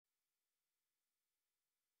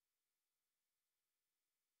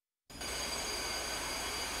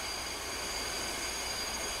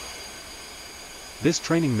This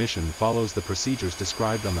training mission follows the procedures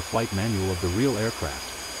described on the flight manual of the real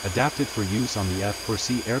aircraft, adapted for use on the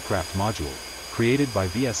F-4C aircraft module, created by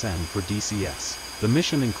VSN for DCS. The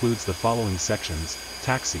mission includes the following sections: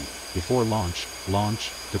 taxi, before launch,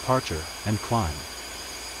 launch, departure, and climb.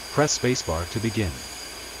 Press spacebar to begin.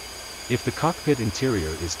 If the cockpit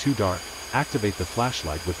interior is too dark, activate the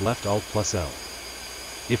flashlight with left Alt plus L.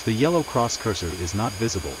 If the yellow cross cursor is not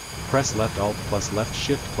visible, press left Alt plus left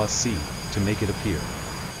Shift plus C to make it appear.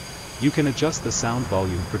 You can adjust the sound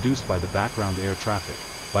volume produced by the background air traffic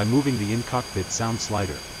by moving the in-cockpit sound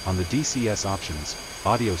slider on the DCS options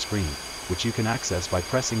audio screen, which you can access by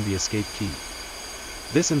pressing the escape key.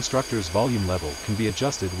 This instructor's volume level can be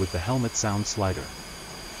adjusted with the helmet sound slider.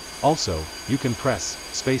 Also, you can press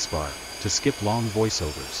spacebar to skip long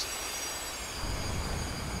voiceovers.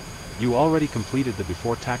 You already completed the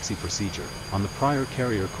before taxi procedure on the prior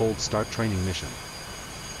carrier cold start training mission.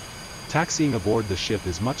 Taxiing aboard the ship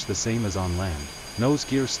is much the same as on land. Nose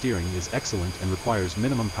gear steering is excellent and requires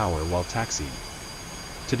minimum power while taxiing.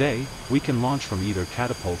 Today, we can launch from either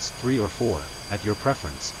catapults 3 or 4, at your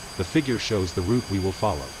preference. The figure shows the route we will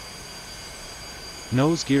follow.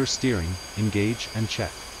 Nose gear steering, engage and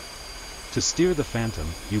check. To steer the Phantom,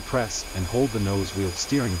 you press and hold the nose wheel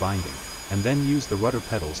steering binding, and then use the rudder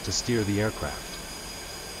pedals to steer the aircraft.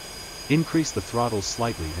 Increase the throttle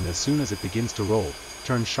slightly, and as soon as it begins to roll,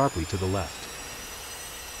 turn sharply to the left.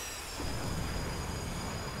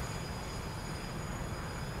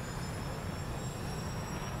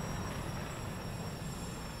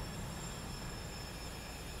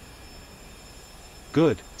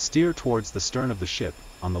 Good, steer towards the stern of the ship,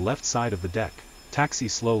 on the left side of the deck. Taxi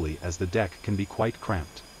slowly as the deck can be quite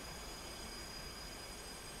cramped.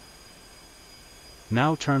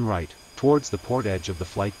 Now turn right, towards the port edge of the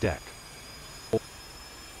flight deck.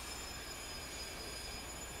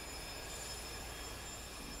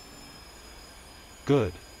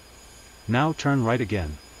 Good. Now turn right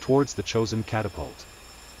again, towards the chosen catapult.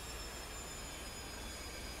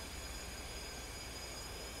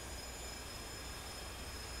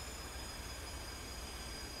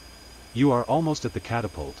 You are almost at the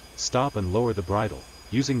catapult. Stop and lower the bridle.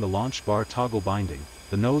 Using the launch bar toggle binding,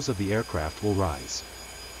 the nose of the aircraft will rise.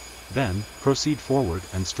 Then, proceed forward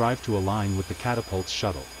and strive to align with the catapult's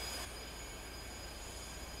shuttle.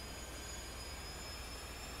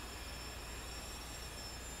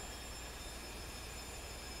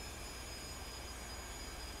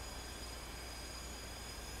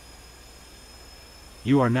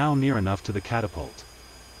 You are now near enough to the catapult.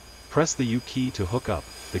 Press the U key to hook up.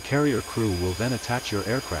 The carrier crew will then attach your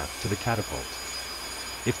aircraft to the catapult.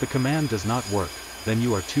 If the command does not work, then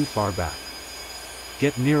you are too far back.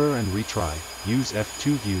 Get nearer and retry. Use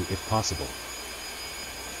F2 view if possible.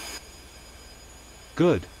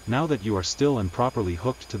 Good, now that you are still and properly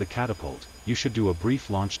hooked to the catapult, you should do a brief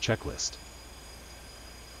launch checklist.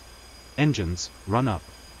 Engines, run up.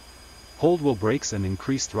 Hold wheel brakes and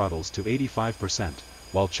increase throttles to 85%,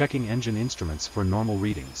 while checking engine instruments for normal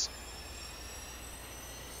readings.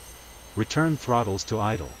 Return throttles to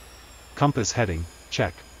idle. Compass heading,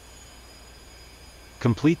 check.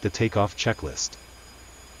 Complete the takeoff checklist.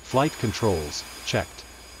 Flight controls, checked.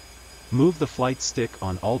 Move the flight stick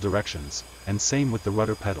on all directions, and same with the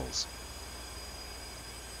rudder pedals.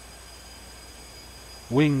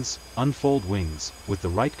 Wings, unfold wings, with the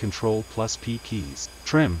right Control plus P keys.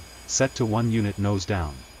 Trim, set to 1 unit nose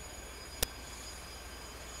down.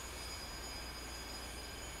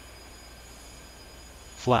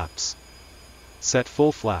 Flaps. Set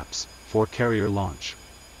full flaps, for carrier launch.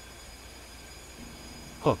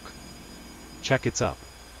 Hook. Check it's up.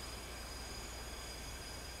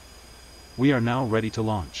 We are now ready to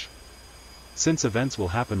launch. Since events will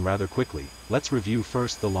happen rather quickly, let's review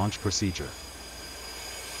first the launch procedure.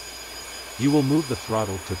 You will move the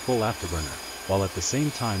throttle to full afterburner, while at the same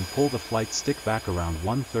time pull the flight stick back around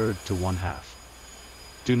 1/3 to 1/2.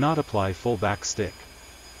 Do not apply full back stick.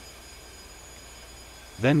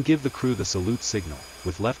 Then give the crew the salute signal,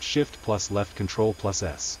 with left shift plus left control plus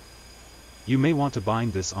S. You may want to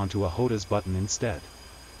bind this onto a HOTAS button instead.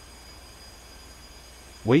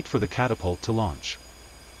 Wait for the catapult to launch.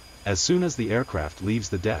 As soon as the aircraft leaves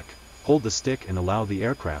the deck, hold the stick and allow the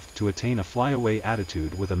aircraft to attain a flyaway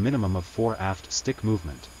attitude with a minimum of 4 aft stick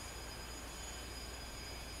movement.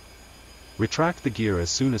 Retract the gear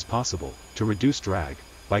as soon as possible, to reduce drag,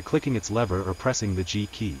 by clicking its lever or pressing the G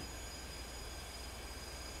key.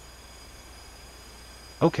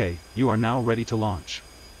 Okay, you are now ready to launch.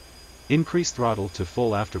 Increase throttle to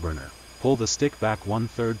full afterburner, pull the stick back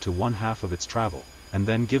 1/3 to 1/2 of its travel, and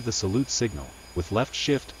then give the salute signal, with left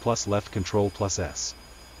shift plus left control plus S.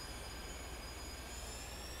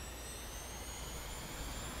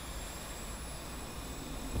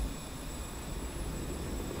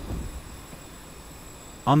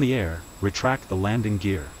 On the air, retract the landing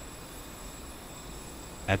gear.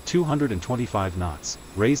 At 225 knots,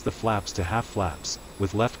 raise the flaps to half flaps,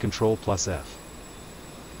 with left control plus F.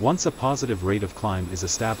 Once a positive rate of climb is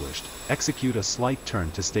established, execute a slight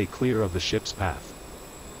turn to stay clear of the ship's path.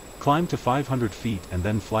 Climb to 500 feet and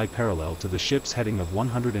then fly parallel to the ship's heading of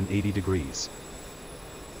 180 degrees.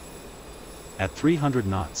 At 300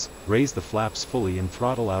 knots, raise the flaps fully and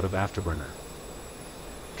throttle out of afterburner.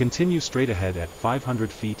 Continue straight ahead at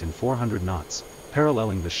 500 feet and 400 knots,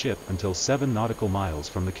 paralleling the ship until 7 nautical miles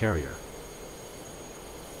from the carrier.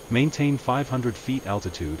 Maintain 500 feet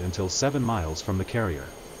altitude until 7 miles from the carrier.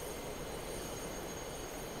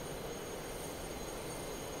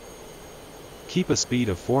 Keep a speed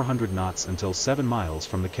of 400 knots until 7 miles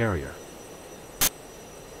from the carrier.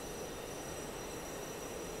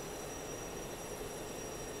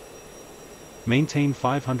 Maintain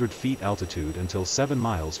 500 feet altitude until 7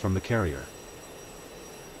 miles from the carrier.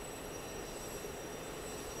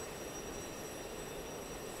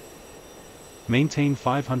 Maintain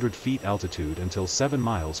 500 feet altitude until 7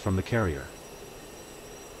 miles from the carrier.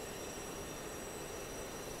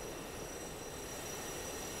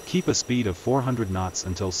 Keep a speed of 400 knots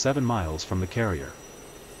until 7 miles from the carrier.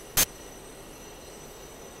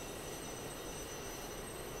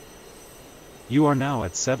 You are now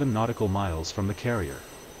at 7 nautical miles from the carrier.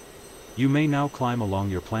 You may now climb along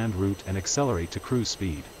your planned route and accelerate to cruise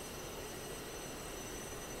speed.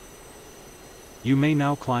 You may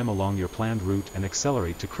now climb along your planned route and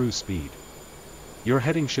accelerate to cruise speed. Your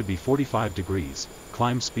heading should be 45 degrees,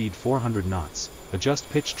 climb speed 400 knots, adjust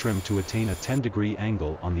pitch trim to attain a 10-degree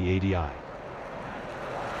angle on the ADI.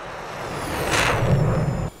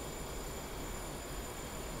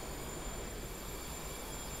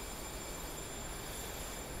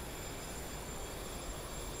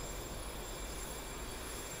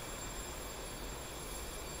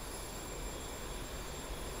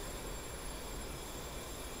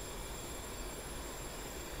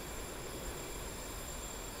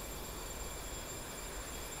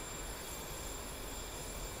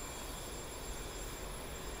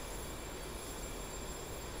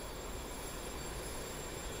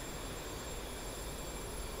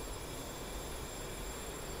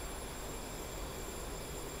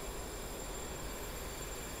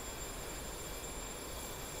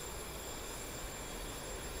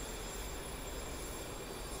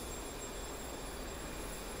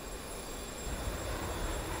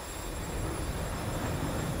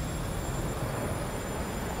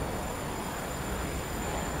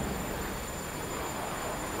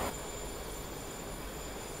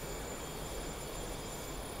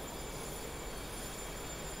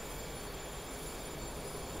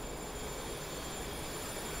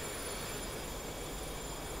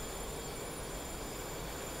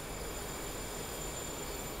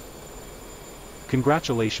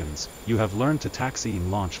 Congratulations, you have learned to taxi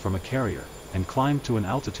and launch from a carrier, and climb to an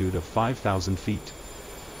altitude of 5,000 feet.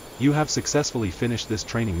 You have successfully finished this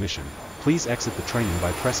training mission. Please exit the training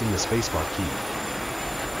by pressing the spacebar key.